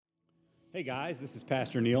Hey guys, this is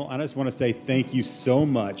Pastor Neil. I just want to say thank you so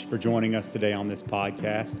much for joining us today on this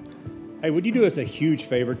podcast. Hey, would you do us a huge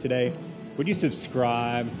favor today? Would you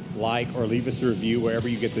subscribe, like, or leave us a review wherever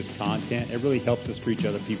you get this content? It really helps us reach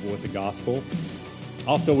other people with the gospel.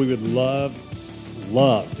 Also, we would love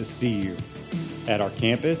to see you at our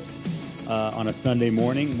campus on a Sunday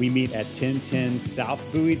morning. We meet at 1010 South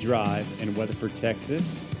Bowie Drive in Weatherford,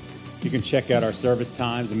 Texas. You can check out our service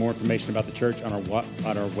times and more information about the church on our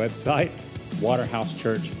website,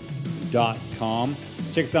 waterhousechurch.com.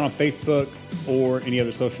 Check us out on Facebook or any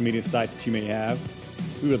other social media sites that you may have.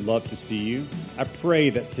 We would love to see you. I pray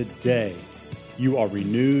that today you are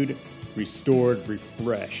renewed, restored,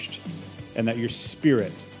 refreshed, and that your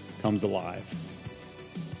spirit comes alive.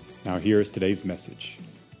 Now here is today's message.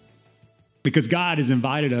 Because God has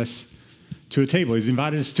invited us to a table. He's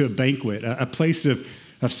invited us to a banquet, a place of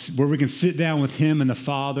where we can sit down with him and the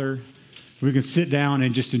Father. We can sit down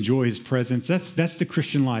and just enjoy his presence. That's the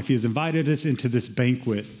Christian life. He has invited us into this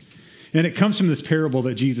banquet. And it comes from this parable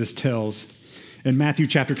that Jesus tells in Matthew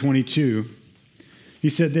chapter 22. He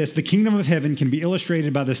said this, "The kingdom of heaven can be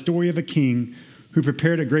illustrated by the story of a king who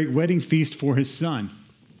prepared a great wedding feast for his son.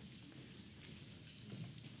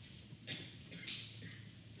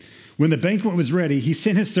 When the banquet was ready, he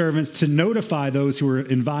sent his servants to notify those who were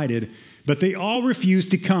invited, but they all refused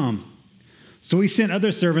to come. So he sent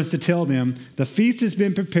other servants to tell them, 'The feast has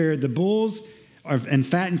been prepared, the bulls and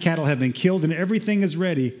fattened cattle have been killed, and everything is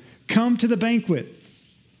ready. Come to the banquet.'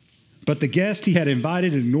 But the guests he had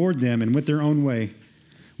invited ignored them and went their own way.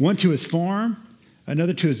 One to his farm,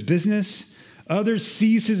 another to his business. Others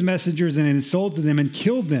seized his messengers and insulted them and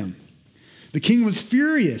killed them. The king was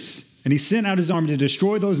furious, and he sent out his army to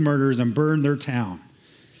destroy those murderers and burn their town.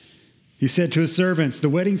 He said to his servants, 'The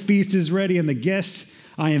wedding feast is ready, and the guests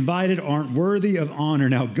I invited aren't worthy of honor.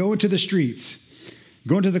 Now go into the streets,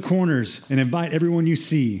 go into the corners, and invite everyone you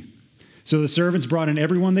see.' So the servants brought in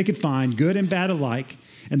everyone they could find, good and bad alike,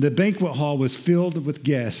 and the banquet hall was filled with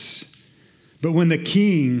guests. But when the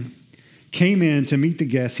king came in to meet the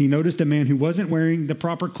guests, he noticed a man who wasn't wearing the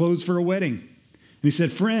proper clothes for a wedding. And he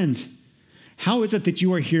said, 'Friend, how is it that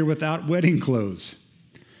you are here without wedding clothes?'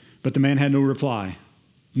 But the man had no reply.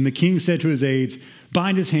 And the king said to his aides,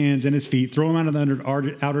 'Bind his hands and his feet, throw him out of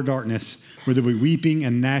the outer darkness, where there will be weeping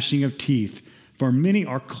and gnashing of teeth. For many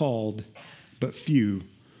are called, but few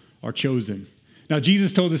are chosen.'" Now,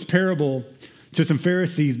 Jesus told this parable to some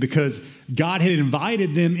Pharisees because God had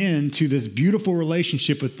invited them into this beautiful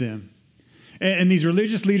relationship with them. And these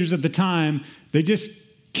religious leaders at the time, they just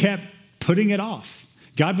kept putting it off.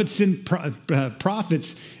 God would send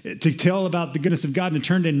prophets to tell about the goodness of God and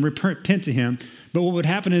turn and repent to him. But what would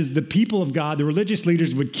happen is the people of God, the religious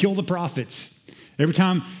leaders, would kill the prophets. Every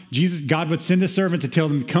time God would send a servant to tell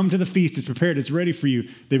them, "Come to the feast, it's prepared, it's ready for you,"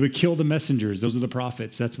 they would kill the messengers. Those are the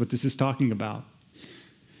prophets. That's what this is talking about.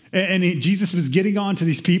 And Jesus was getting on to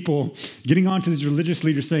these people, getting on to these religious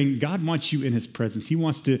leaders, saying, God wants you in his presence. He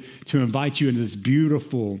wants to invite you into this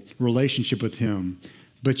beautiful relationship with him.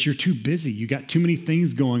 But you're too busy. You got too many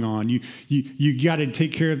things going on. You got to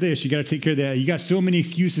take care of this. You got to take care of that. You got so many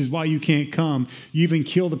excuses why you can't come. You even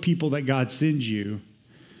kill the people that God sends you.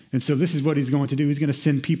 And so this is what he's going to do. He's going to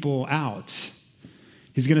send people out.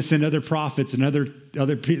 He's going to send other prophets and other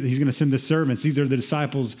people. He's going to send the servants. These are the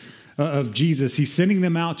disciples of Jesus. He's sending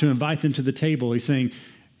them out to invite them to the table. He's saying,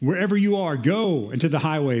 wherever you are, go into the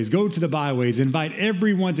highways, go to the byways, invite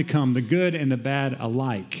everyone to come, the good and the bad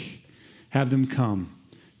alike. Have them come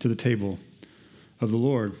to the table of the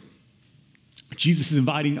Lord. Jesus is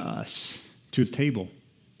inviting us to his table.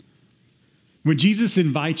 When Jesus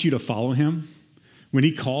invites you to follow him, when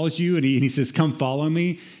he calls you and he says, "Come follow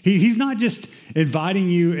me," he's not just inviting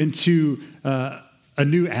you into a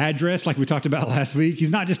new address like we talked about last week. He's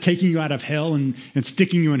not just taking you out of hell and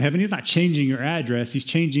sticking you in heaven. He's not changing your address. He's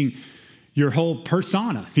changing your whole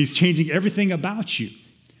persona. He's changing everything about you.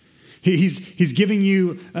 He's giving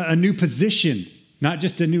you a new position, not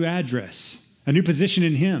just a new address, a new position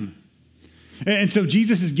in him. And so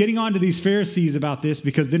Jesus is getting on to these Pharisees about this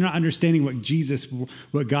because they're not understanding what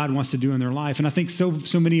God wants to do in their life. And I think so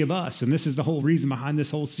many of us, and this is the whole reason behind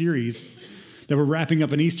this whole series that we're wrapping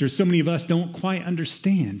up in Easter, so many of us don't quite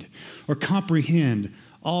understand or comprehend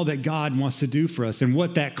all that God wants to do for us and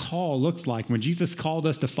what that call looks like. When Jesus called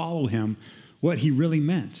us to follow him, what he really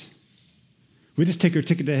meant. We just take our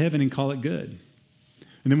ticket to heaven and call it good.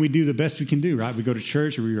 And then we do the best we can do, right? We go to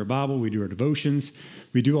church, we read our Bible, we do our devotions.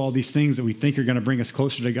 We do all these things that we think are going to bring us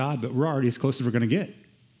closer to God, but we're already as close as we're going to get.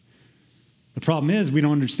 The problem is we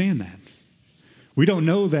don't understand that. We don't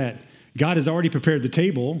know that God has already prepared the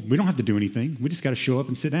table. We don't have to do anything. We just got to show up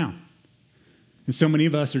and sit down. And so many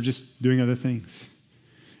of us are just doing other things.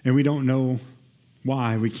 And we don't know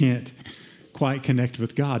why we can't quite connect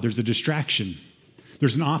with God. There's a distraction.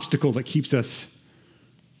 There's an obstacle that keeps us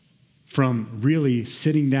from really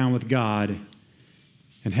sitting down with God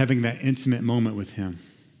and having that intimate moment with him.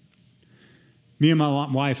 Me and my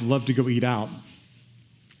wife love to go eat out.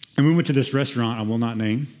 And we went to this restaurant I will not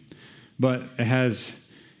name, but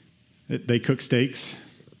they cook steaks.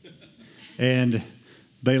 And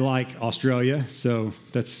they like Australia, so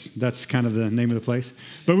that's kind of the name of the place.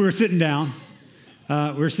 But we were sitting down.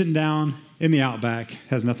 In the Outback.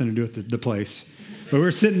 Has nothing to do with the place. But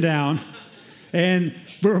we're sitting down, and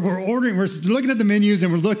we're ordering. We're looking at the menus,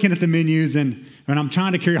 and I'm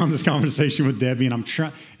trying to carry on this conversation with Debbie,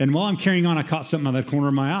 and while I'm carrying on, I caught something out of the corner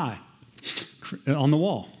of my eye on the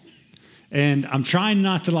wall. And I'm trying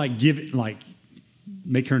not to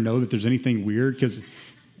make her know that there's anything weird, because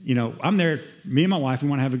I'm there, me and my wife,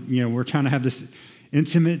 we're trying to have this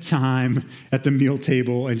intimate time at the meal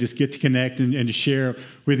table and just get to connect and to share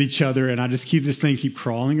with each other. And I just keep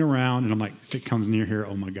crawling around. And I'm like, if it comes near here,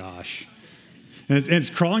 oh my gosh. And it's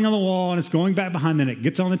crawling on the wall and it's going back behind. Then it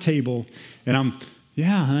gets on the table and I'm,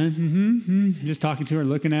 just talking to her,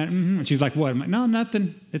 looking at it. And she's like, what? I'm like, no,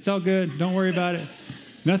 nothing. It's all good. Don't worry about it.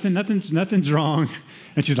 Nothing's wrong.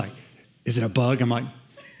 And she's like, is it a bug? I'm like,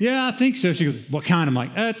 yeah, I think so. She goes, what kind? I'm like,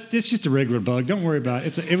 it's just a regular bug. Don't worry about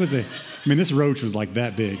it. This roach was like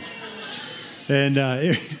that big. And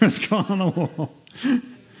it was crawling on the wall.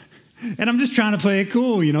 And I'm just trying to play it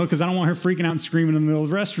cool, because I don't want her freaking out and screaming in the middle of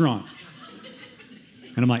the restaurant.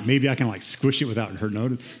 And I'm like, maybe I can squish it without her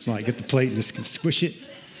notice. So I get the plate and just squish it.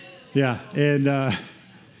 Yeah.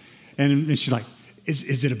 And she's like,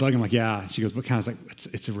 is it a bug? I'm like, yeah. She goes, what kind? I was like,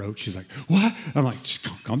 it's a roach. She's like, what? I'm like, just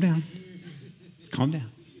calm down. Calm down.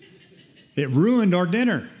 It ruined our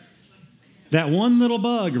dinner. That one little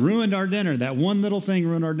bug ruined our dinner. That one little thing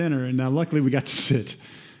ruined our dinner. And now luckily we got to sit.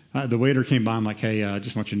 The waiter came by. I'm like, hey, I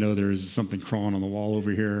just want you to know there's something crawling on the wall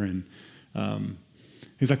over here. And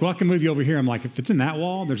he's like, well, I can move you over here. I'm like, if it's in that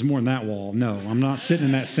wall, there's more in that wall. No, I'm not sitting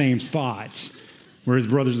in that same spot where his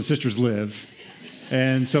brothers and sisters live.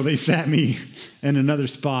 And so they sat me in another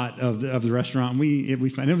spot of the restaurant.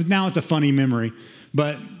 Now it's a funny memory,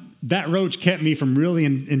 but that roach kept me from really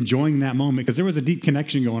enjoying that moment because there was a deep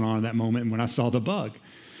connection going on in that moment when I saw the bug.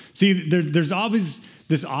 See, there's always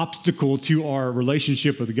this obstacle to our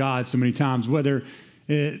relationship with God so many times, whether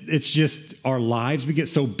it's just our lives. We get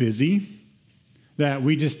so busy that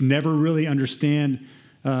we just never really understand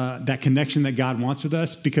that connection that God wants with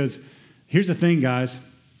us. Because here's the thing, guys.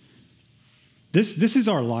 This is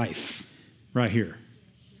our life right here.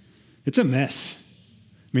 It's a mess.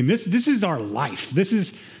 This is our life. This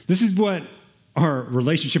is what our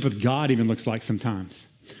relationship with God even looks like sometimes.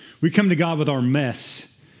 We come to God with our mess.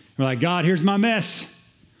 We're like, God, here's my mess.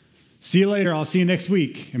 See you later. I'll see you next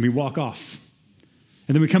week. And we walk off.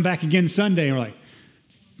 And then we come back again Sunday and we're like,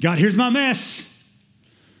 God, here's my mess.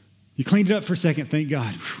 You cleaned it up for a second. Thank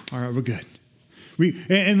God. Whew, all right, we're good.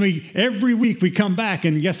 Every week we come back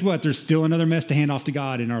and guess what? There's still another mess to hand off to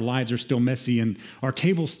God and our lives are still messy and our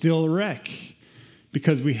table's still a wreck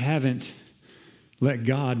because we haven't let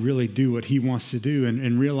God really do what he wants to do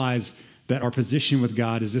and realize that our position with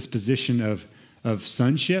God is this position of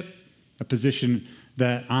sonship, a position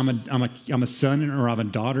that I'm a son or I'm a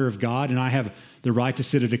daughter of God and I have the right to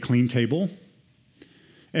sit at a clean table.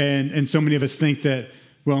 And so many of us think that,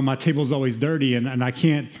 well, my table's always dirty and I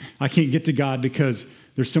can't get to God because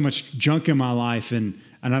there's so much junk in my life and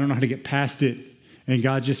I don't know how to get past it. And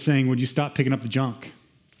God just saying, would you stop picking up the junk?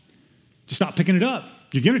 Just stop picking it up.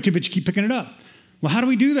 You're giving it to, but you keep picking it up. Well, how do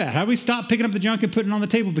we do that? How do we stop picking up the junk and putting it on the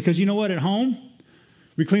table? Because you know what? At home,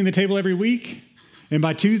 we clean the table every week. And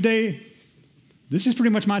by Tuesday, this is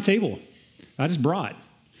pretty much my table. I just brought. And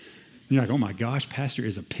you're like, oh my gosh, Pastor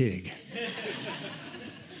is a pig.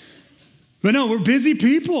 But no, we're busy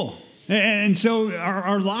people. And so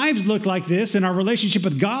our lives look like this, and our relationship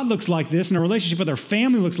with God looks like this, and our relationship with our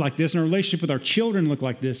family looks like this, and our relationship with our children look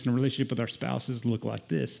like this, and our relationship with our spouses look like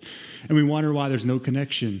this. And we wonder why there's no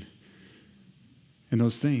connection in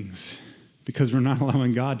those things. Because we're not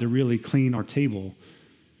allowing God to really clean our table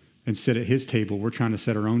and sit at his table. We're trying to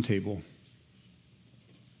set our own table.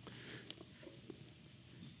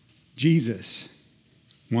 Jesus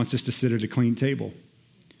wants us to sit at a clean table.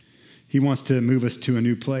 He wants to move us to a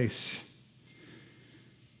new place.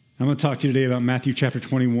 I'm going to talk to you today about Matthew chapter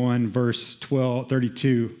 21, verse 12,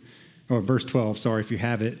 32, or verse 12. Sorry, if you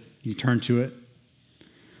have it, you can turn to it.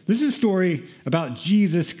 This is a story about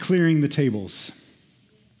Jesus clearing the tables.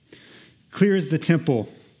 Clears the temple.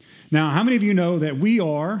 Now, how many of you know that we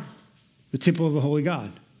are the temple of the Holy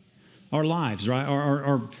God? our lives, right?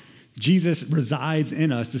 Our Jesus resides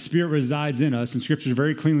in us. The Spirit resides in us. And Scripture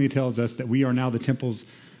very clearly tells us that we are now the temples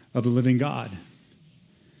of the living God.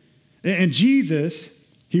 And Jesus,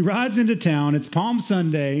 he rides into town. It's Palm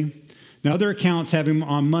Sunday. Now, other accounts have him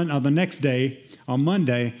on the next day, on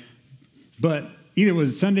Monday. But either it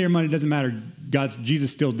was Sunday or Monday, it doesn't matter.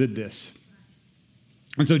 Jesus still did this.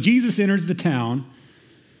 And so Jesus enters the town.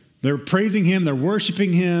 They're praising him. They're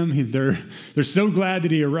worshiping him. They're so glad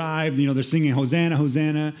that he arrived. You know, they're singing, Hosanna,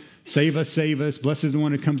 Hosanna, save us, save us. Blessed is the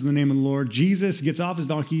one who comes in the name of the Lord. Jesus gets off his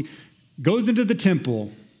donkey, goes into the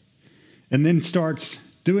temple, and then starts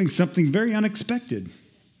doing something very unexpected.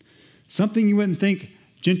 Something you wouldn't think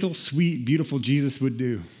gentle, sweet, beautiful Jesus would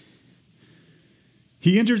do.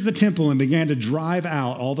 He enters the temple and began to drive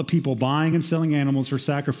out all the people buying and selling animals for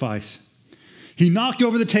sacrifice. He knocked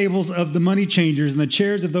over the tables of the money changers and the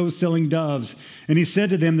chairs of those selling doves. And he said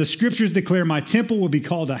to them, the scriptures declare my temple will be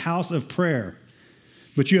called a house of prayer,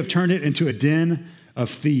 but you have turned it into a den of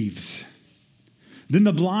thieves. Then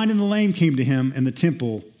the blind and the lame came to him in the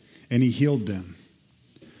temple, and he healed them.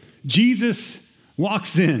 Jesus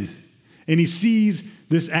walks in, and he sees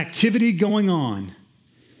this activity going on,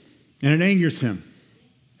 and it angers him.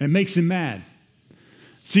 It makes him mad.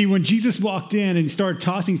 See, when Jesus walked in and started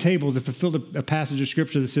tossing tables, it fulfilled a passage of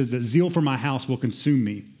Scripture that says that zeal for my house will consume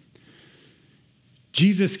me.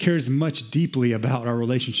 Jesus cares much deeply about our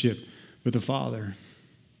relationship with the Father.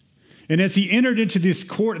 And as he entered into this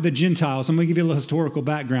court of the Gentiles, I'm going to give you a little historical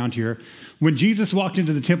background here. When Jesus walked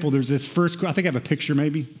into the temple, there's this first, I think I have a picture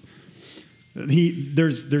maybe.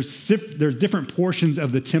 There's different portions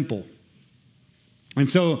of the temple. And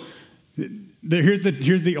so here's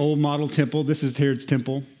the old model temple. This is Herod's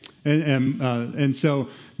temple. And so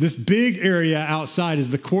this big area outside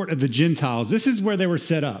is the court of the Gentiles. This is where they were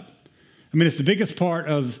set up. I mean, it's the biggest part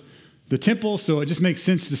of the temple, so it just makes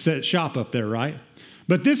sense to set shop up there, right?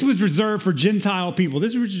 But this was reserved for Gentile people.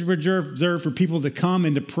 This was reserved for people to come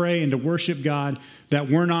and to pray and to worship God that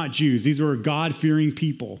were not Jews. These were God-fearing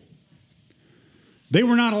people. They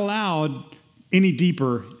were not allowed any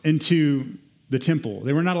deeper into the temple.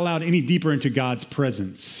 They were not allowed any deeper into God's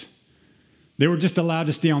presence. They were just allowed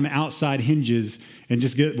to stay on the outside hinges and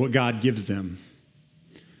just get what God gives them.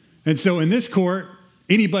 And so in this court,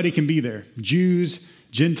 anybody can be there. Jews,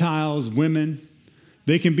 Gentiles, women,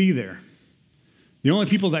 they can be there. The only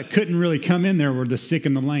people that couldn't really come in there were the sick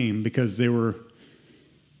and the lame because they were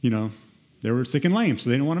sick and lame, so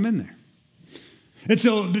they didn't want them in there. And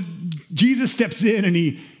so Jesus steps in and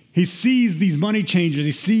he sees these money changers.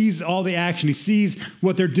 He sees all the action. He sees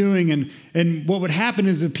what they're doing. And what would happen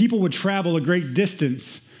is that people would travel a great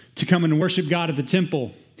distance to come and worship God at the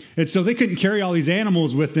temple. And so they couldn't carry all these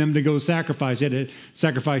animals with them to go sacrifice. They had to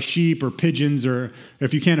sacrifice sheep or pigeons, or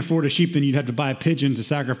if you can't afford a sheep, then you'd have to buy a pigeon to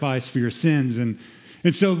sacrifice for your sins. And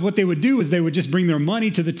so what they would do is they would just bring their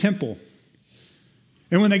money to the temple.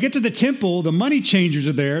 And when they get to the temple, the money changers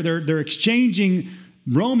are there. They're exchanging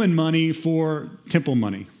Roman money for temple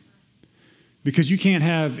money. Because you can't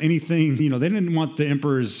have anything, they didn't want the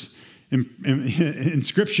emperor's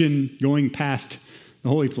inscription going past the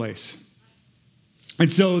holy place.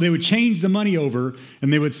 And so they would change the money over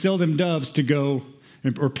and they would sell them doves to go,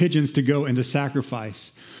 or pigeons to go into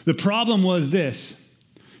sacrifice. The problem was this.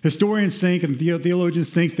 Historians think and theologians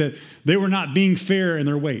think that they were not being fair in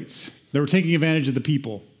their weights. They were taking advantage of the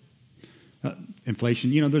people.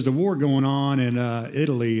 Inflation, there's a war going on in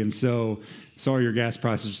Italy, and so sorry your gas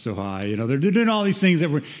prices are so high. They're doing all these things that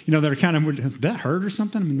were, that are kind of, did that hurt or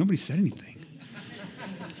something? I mean, nobody said anything.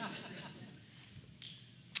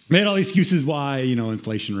 They had all these excuses why,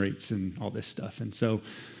 inflation rates and all this stuff. And so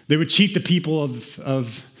they would cheat the people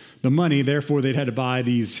of the money. Therefore, they'd had to buy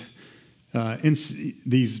these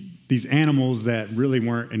animals that really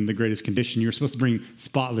weren't in the greatest condition. You're supposed to bring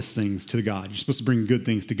spotless things to God. You're supposed to bring good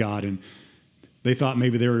things to God. And they thought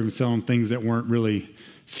maybe they were even selling things that weren't really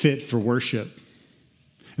fit for worship.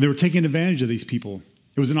 And they were taking advantage of these people.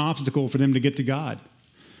 It was an obstacle for them to get to God.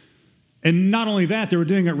 And not only that, they were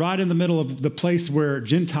doing it right in the middle of the place where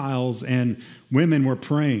Gentiles and women were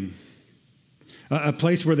praying. A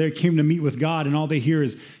place where they came to meet with God, and all they hear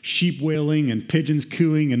is sheep wailing and pigeons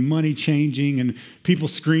cooing and money changing and people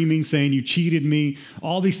screaming, saying, you cheated me.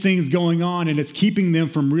 All these things going on, and it's keeping them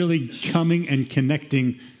from really coming and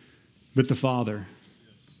connecting with the Father.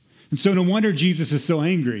 And so no wonder Jesus is so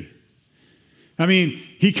angry. I mean,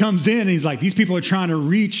 he comes in and he's like, these people are trying to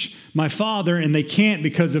reach my Father and they can't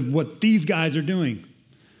because of what these guys are doing,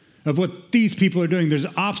 of what these people are doing. There's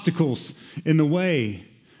obstacles in the way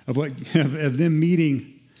of them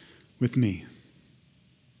meeting with me.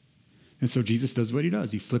 And so Jesus does what he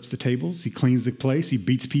does. He flips the tables, he cleans the place, he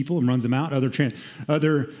beats people and runs them out.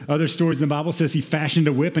 Other stories in the Bible says he fashioned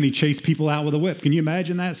a whip and he chased people out with a whip. Can you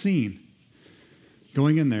imagine that scene?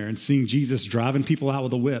 Going in there and seeing Jesus driving people out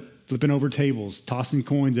with a whip, flipping over tables, tossing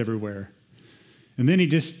coins everywhere. And then he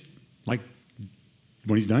just, like,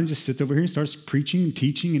 when he's done, he just sits over here and starts preaching,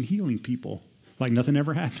 teaching, and healing people like nothing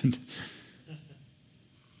ever happened.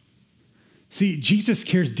 See, Jesus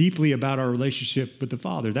cares deeply about our relationship with the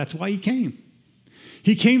Father. That's why he came.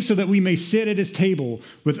 He came so that we may sit at his table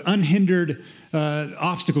with unhindered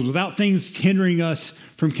obstacles, without things hindering us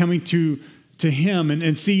from coming to him.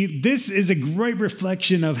 And see, this is a great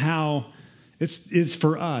reflection of how it is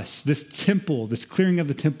for us, this temple, this clearing of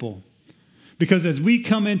the temple. Because as we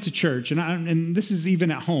come into church, and this is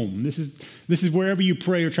even at home, this is wherever you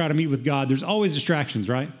pray or try to meet with God, there's always distractions,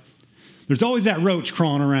 right? There's always that roach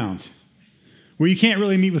crawling around where you can't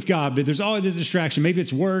really meet with God, but there's always this distraction. Maybe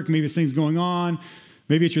it's work, maybe it's things going on,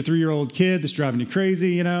 maybe it's your 3-year-old kid that's driving you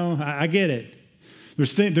crazy, you know. I get it.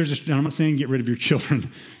 I'm not saying get rid of your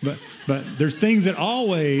children, but there's things that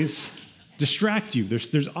always distract you.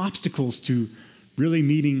 There's obstacles to really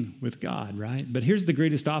meeting with God, right? But here's the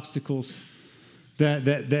greatest obstacles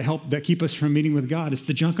that keep us from meeting with God. It's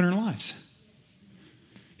the junk in our lives.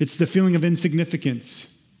 It's the feeling of insignificance.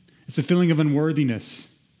 It's the feeling of unworthiness.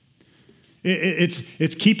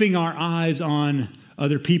 It's keeping our eyes on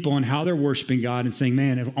other people and how they're worshiping God and saying,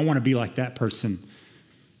 man, I want to be like that person.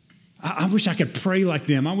 I wish I could pray like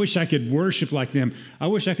them. I wish I could worship like them. I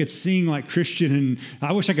wish I could sing like Christian, and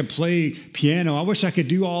I wish I could play piano. I wish I could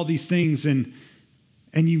do all these things. And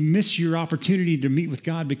you miss your opportunity to meet with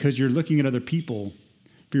God because you're looking at other people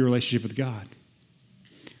for your relationship with God.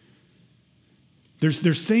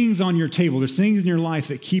 There's things on your table. There's things in your life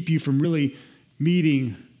that keep you from really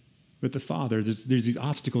meeting with the Father. There's these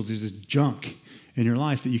obstacles. There's this junk in your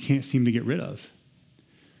life that you can't seem to get rid of.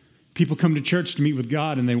 People come to church to meet with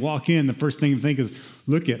God, and they walk in. The first thing they think is,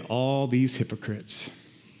 look at all these hypocrites.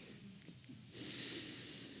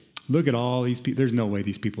 Look at all these people. There's no way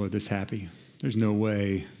these people are this happy. There's no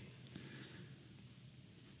way.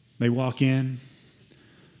 They walk in.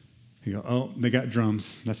 They go, oh, they got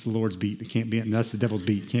drums. That's the Lord's beat. It can't be in. That's the devil's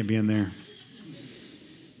beat. Can't be in there.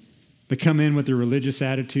 They come in with their religious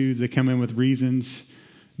attitudes. They come in with reasons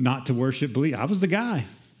not to worship. Believe. I was the guy.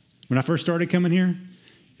 When I first started coming here,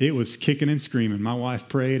 it was kicking and screaming. My wife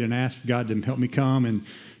prayed and asked God to help me come, and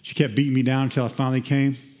she kept beating me down until I finally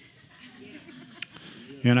came.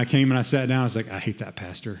 And I came and I sat down. I was like, I hate that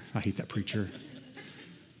pastor. I hate that preacher.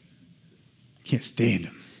 Can't stand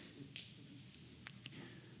him.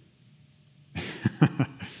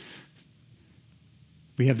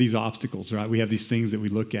 We have these obstacles, right? We have these things that we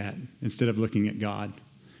look at instead of looking at God.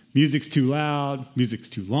 Music's too loud. Music's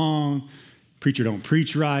too long. Preacher don't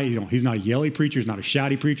preach right. He's not a yelly preacher. He's not a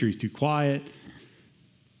shouty preacher. He's too quiet.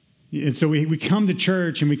 And so we come to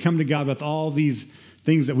church and we come to God with all these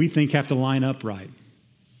things that we think have to line up right.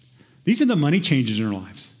 These are the money changes in our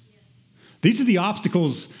lives. These are the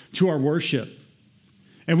obstacles to our worship.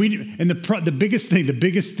 And the biggest thing, the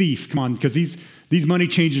biggest thief, come on, because these money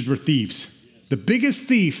changers were thieves. The biggest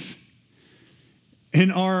thief in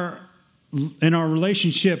our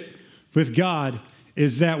relationship with God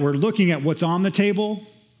is that we're looking at what's on the table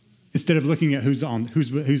instead of looking at who's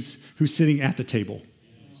sitting at the table.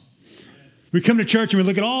 We come to church and we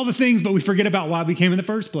look at all the things, but we forget about why we came in the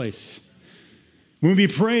first place. When we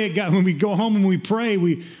pray at God, when we go home and we pray,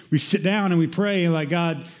 we sit down and we pray and like,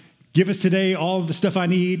 God, give us today all of the stuff I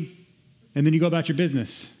need, and then you go about your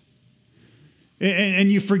business. And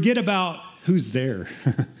you forget about who's there.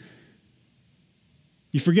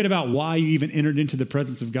 You forget about why you even entered into the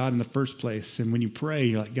presence of God in the first place. And when you pray,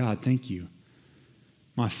 you're like, God, thank you.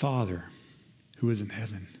 My Father, who is in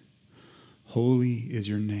heaven, holy is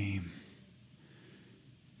your name.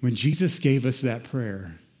 When Jesus gave us that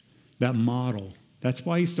prayer, that model, that's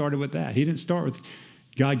why he started with that. He didn't start with,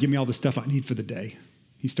 God, give me all the stuff I need for the day.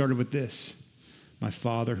 He started with this. My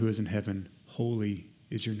Father, who is in heaven, holy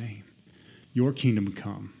is your name. Your kingdom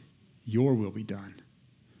come. Your will be done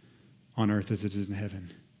on earth as it is in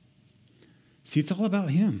heaven. See, it's all about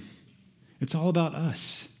him. It's all about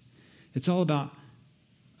us. It's all about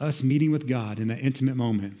us meeting with God in that intimate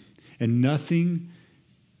moment. And nothing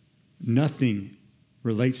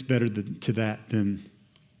relates better to that than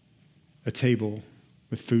a table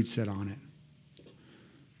with food set on it.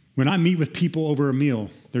 When I meet with people over a meal,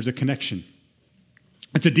 there's a connection.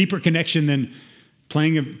 It's a deeper connection than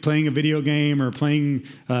playing a video game or playing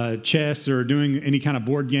chess or doing any kind of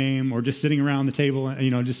board game or just sitting around the table,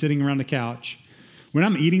 just sitting around the couch. When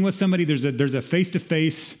I'm eating with somebody, there's a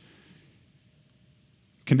face-to-face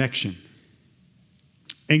connection.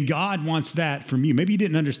 And God wants that from you. Maybe you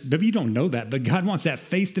didn't understand, maybe you don't know that, but God wants that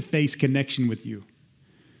face-to-face connection with you.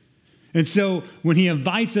 And so when he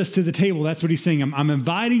invites us to the table, that's what he's saying. I'm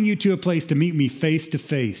inviting you to a place to meet me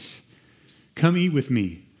face-to-face. Come eat with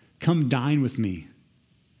me. Come dine with me.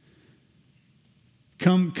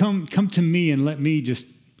 Come to me and let me just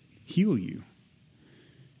heal you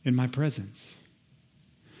in my presence.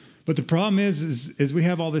 But the problem is we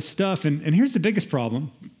have all this stuff, and here's the biggest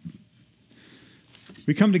problem.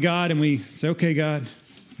 We come to God and we say, okay, God,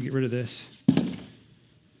 get rid of this.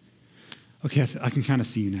 Okay, I can kind of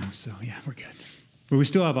see you now, so yeah, we're good. But we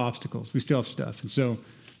still have obstacles. We still have stuff. And so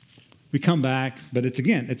we come back, but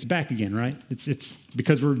it's back again, right? It's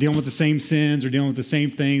because we're dealing with the same sins, we're dealing with the same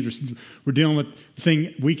things, we're dealing with the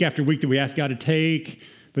thing week after week that we ask God to take,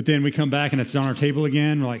 but then we come back and it's on our table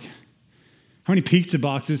again. We're like, how many pizza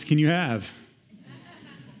boxes can you have?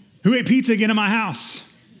 Who ate pizza again in my house?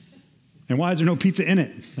 And why is there no pizza in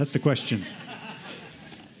it? That's the question.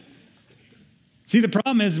 See, the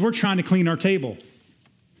problem is we're trying to clean our table,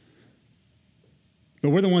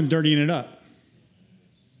 but we're the ones dirtying it up.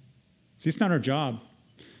 See, it's not our job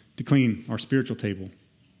to clean our spiritual table.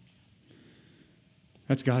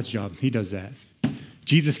 That's God's job. He does that.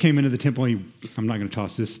 Jesus came into the temple. I'm not going to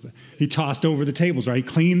toss this, but he tossed over the tables, right? He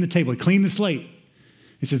cleaned the table. He cleaned the slate.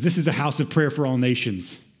 He says, this is a house of prayer for all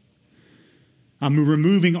nations. I'm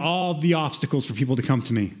removing all the obstacles for people to come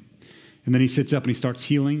to me. And then he sits up and he starts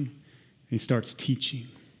healing and he starts teaching.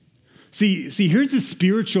 See, here's the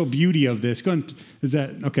spiritual beauty of this. Here's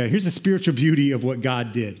the spiritual beauty of what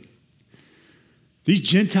God did. These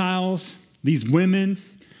Gentiles, these women,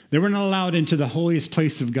 they were not allowed into the holiest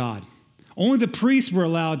place of God. Only the priests were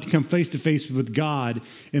allowed to come face to face with God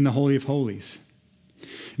in the Holy of Holies.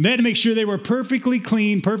 And they had to make sure they were perfectly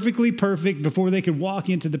clean, perfectly perfect before they could walk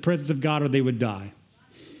into the presence of God or they would die.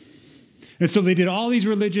 And so they did all these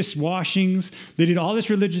religious washings. They did all this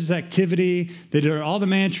religious activity. They did all the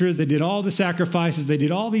mantras. They did all the sacrifices. They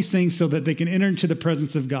did all these things so that they can enter into the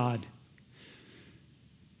presence of God.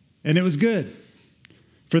 And it was good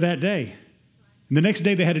for that day. And the next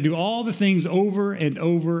day they had to do all the things over and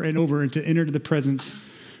over and over and to enter the presence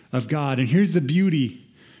of God. And here's the beauty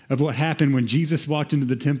of what happened when Jesus walked into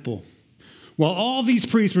the temple. While all these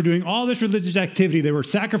priests were doing all this religious activity, they were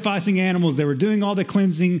sacrificing animals, they were doing all the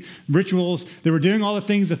cleansing rituals, they were doing all the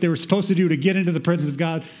things that they were supposed to do to get into the presence of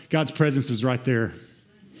God. God's presence was right there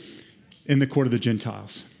in the court of the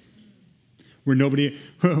Gentiles. Where everybody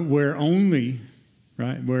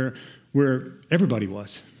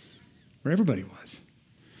was. Where everybody was.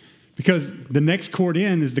 Because the next court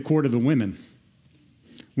in is the court of the women.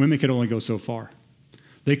 Women could only go so far.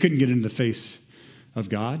 They couldn't get into the face of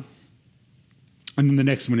God. And then the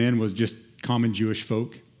next one in was just common Jewish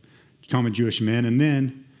folk, common Jewish men. And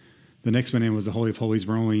then the next one in was the Holy of Holies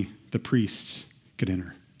where only the priests could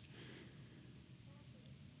enter.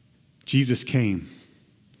 Jesus came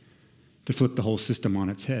to flip the whole system on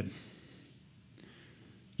its head.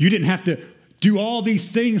 You didn't have to do all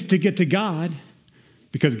these things to get to God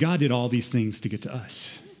because God did all these things to get to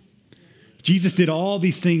us. Jesus did all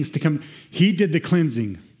these things to come. He did the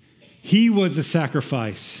cleansing. He was the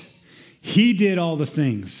sacrifice. He did all the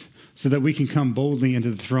things so that we can come boldly into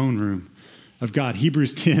the throne room of God.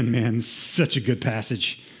 Hebrews 10, man, such a good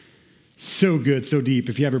passage. So good, so deep.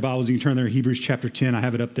 If you have your Bibles, you can turn there to Hebrews chapter 10. I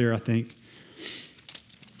have it up there, I think.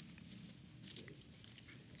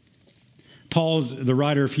 Paul's, the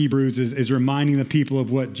writer of Hebrews, is reminding the people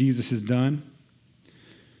of what Jesus has done.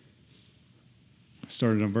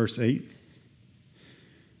 Started on verse 8.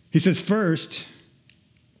 He says, first,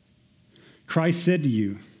 Christ said to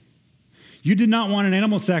you, you did not want an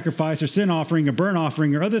animal sacrifice or sin offering, a burnt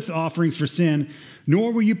offering, or other offerings for sin,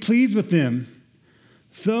 nor were you pleased with them,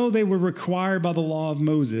 though they were required by the law of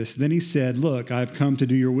Moses. Then he said, look, I have come to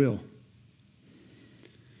do your will.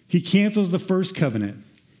 He cancels the first covenant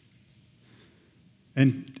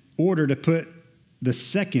in order to put the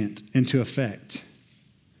second into effect.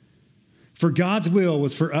 For God's will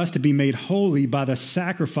was for us to be made holy by the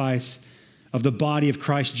sacrifice of the body of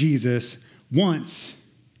Christ Jesus once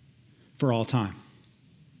for all time.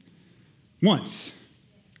 Once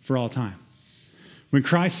for all time. When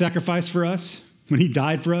Christ sacrificed for us, when he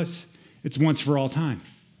died for us, it's once for all time.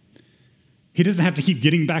 He doesn't have to keep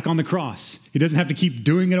getting back on the cross. He doesn't have to keep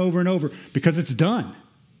doing it over and over because it's done.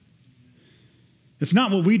 It's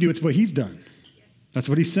not what we do, it's what he's done. That's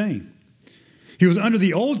what he's saying. He was under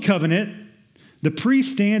the old covenant The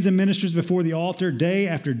priest stands and ministers before the altar day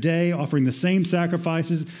after day, offering the same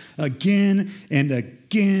sacrifices again and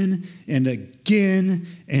again and again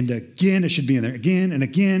and again. It should be in there again and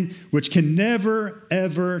again, which can never,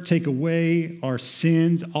 ever take away our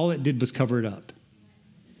sins. All it did was cover it up.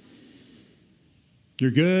 You're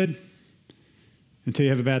good until you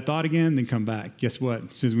have a bad thought again, then come back. Guess what?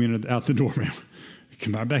 As soon as we enter out the door, man, we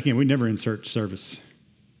come right back in. We never insert service.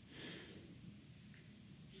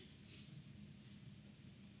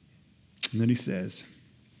 And then he says,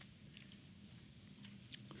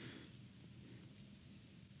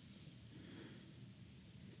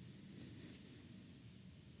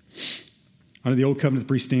 under the old covenant, the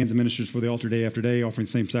priest stands and ministers for the altar day after day, offering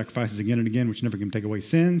the same sacrifices again and again, which never can take away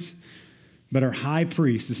sins. But our high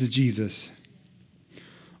priest, this is Jesus,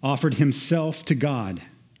 offered himself to God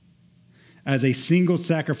as a single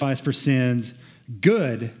sacrifice for sins,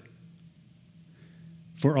 good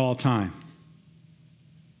for all time.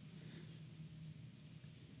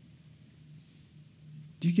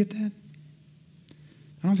 Do you get that?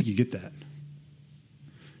 I don't think you get that.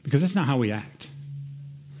 Because that's not how we act.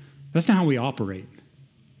 That's not how we operate.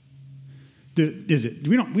 Is it?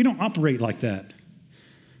 We don't operate like that.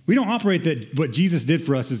 We don't operate that what Jesus did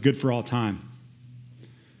for us is good for all time.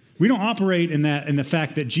 We don't operate in the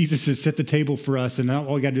fact that Jesus has set the table for us and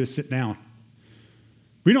all we got to do is sit down.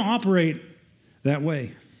 We don't operate that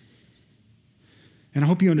way. And I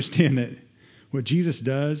hope you understand that what Jesus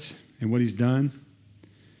does and what he's done,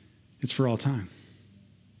 it's for all time.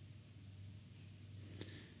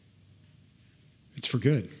 It's for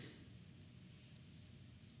good.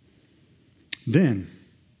 Then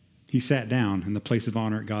he sat down in the place of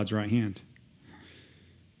honor at God's right hand.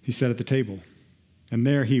 He sat at the table, and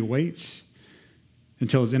there he waits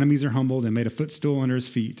until his enemies are humbled and made a footstool under his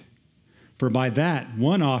feet. For by that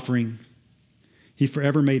one offering, he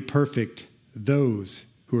forever made perfect those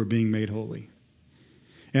who are being made holy.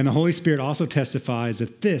 And the Holy Spirit also testifies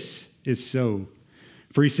that this is so.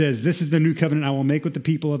 For he says, this is the new covenant I will make with the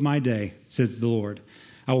people of my day, says the Lord.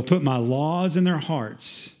 I will put my laws in their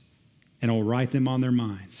hearts, and I will write them on their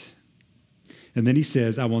minds. And then he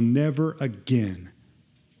says, I will never again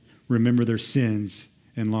remember their sins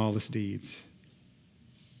and lawless deeds.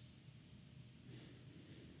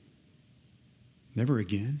 Never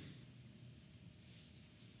again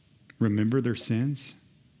remember their sins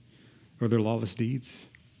or their lawless deeds.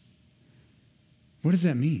 What does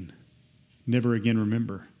that mean? Never again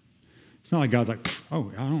remember. It's not like God's like,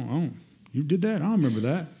 oh, I don't, you did that? I don't remember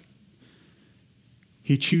that.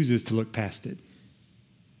 He chooses to look past it.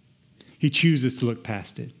 He chooses to look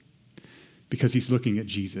past it because he's looking at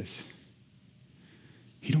Jesus.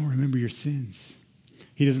 He don't remember your sins.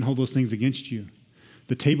 He doesn't hold those things against you.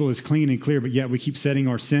 The table is clean and clear, but yet we keep setting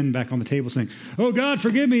our sin back on the table saying, oh, God,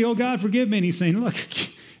 forgive me. Oh, God, forgive me. And he's saying, look,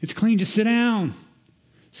 it's clean. Just sit down.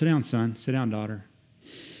 Sit down, son. Sit down, daughter.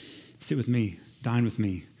 Sit with me. Dine with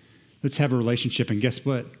me. Let's have a relationship. And guess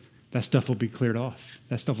what? That stuff will be cleared off.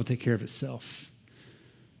 That stuff will take care of itself.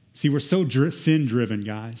 See, we're so sin-driven,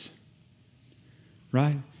 guys.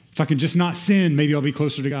 Right? If I can just not sin, maybe I'll be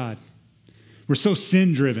closer to God. We're so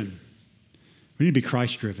sin-driven. We need to be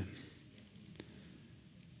Christ-driven.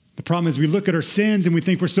 The problem is we look at our sins and we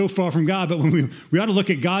think we're so far from God, but when we ought to look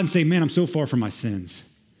at God and say, man, I'm so far from my sins.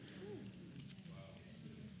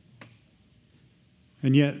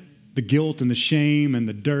 And yet the guilt and the shame and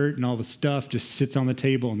the dirt and all the stuff just sits on the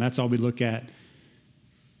table, and that's all we look at.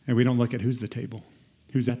 And we don't look at who's the table,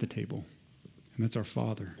 who's at the table. And that's our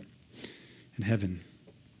Father in heaven.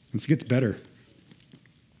 It gets better.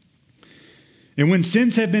 And when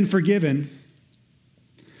sins have been forgiven,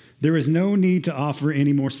 there is no need to offer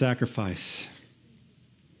any more sacrifice.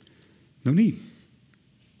 No need.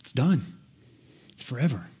 It's done. It's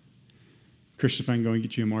forever. Christian, if I can go and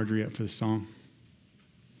get you a Marjorie up for the song.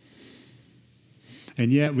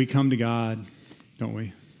 And yet we come to God, don't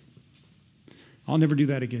we? I'll never do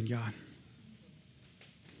that again, God.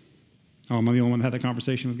 Oh, am I the only one that had that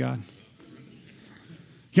conversation with God?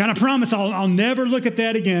 God, I promise I'll never look at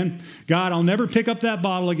that again. God, I'll never pick up that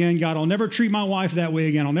bottle again. God, I'll never treat my wife that way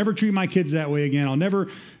again. I'll never treat my kids that way again. I'll never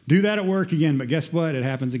do that at work again. But guess what? It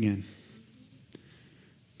happens again.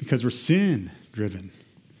 Because we're sin-driven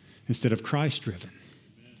instead of Christ-driven.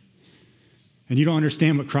 And you don't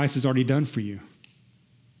understand what Christ has already done for you.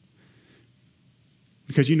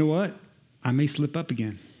 Because you know what? I may slip up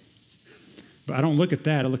again. But I don't look at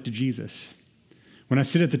that. I look to Jesus. When I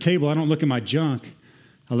sit at the table, I don't look at my junk.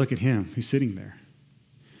 I look at him who's sitting there.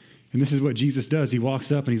 And this is what Jesus does. He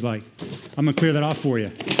walks up and he's like, I'm going to clear that off for you.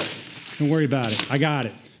 Don't worry about it. I got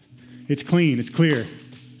it. It's clean. It's clear.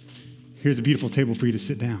 Here's a beautiful table for you to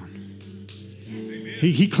sit down.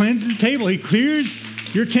 He cleanses the table. He clears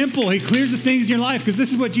your temple. He clears the things in your life, because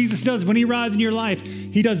this is what Jesus does. When he arrives in your life,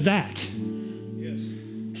 he does that. Yes.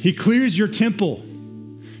 He clears your temple.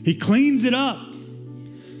 He cleans it up.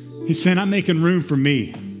 He's saying, I'm making room for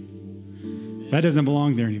me. That doesn't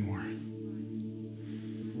belong there anymore.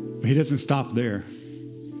 But he doesn't stop there.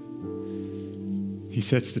 He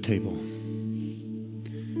sets the table.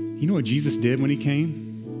 You know what Jesus did when he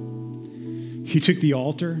came? He took the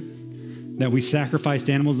altar that we sacrificed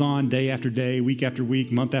animals on day after day, week after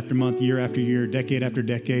week, month after month, year after year, decade after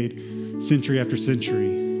decade, century after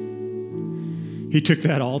century. He took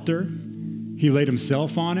that altar. He laid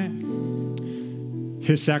himself on it.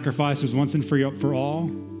 His sacrifice was once and for all.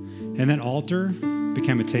 And that altar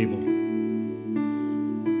became a table.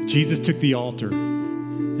 Jesus took the altar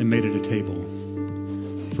and made it a table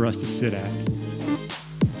for us to sit at.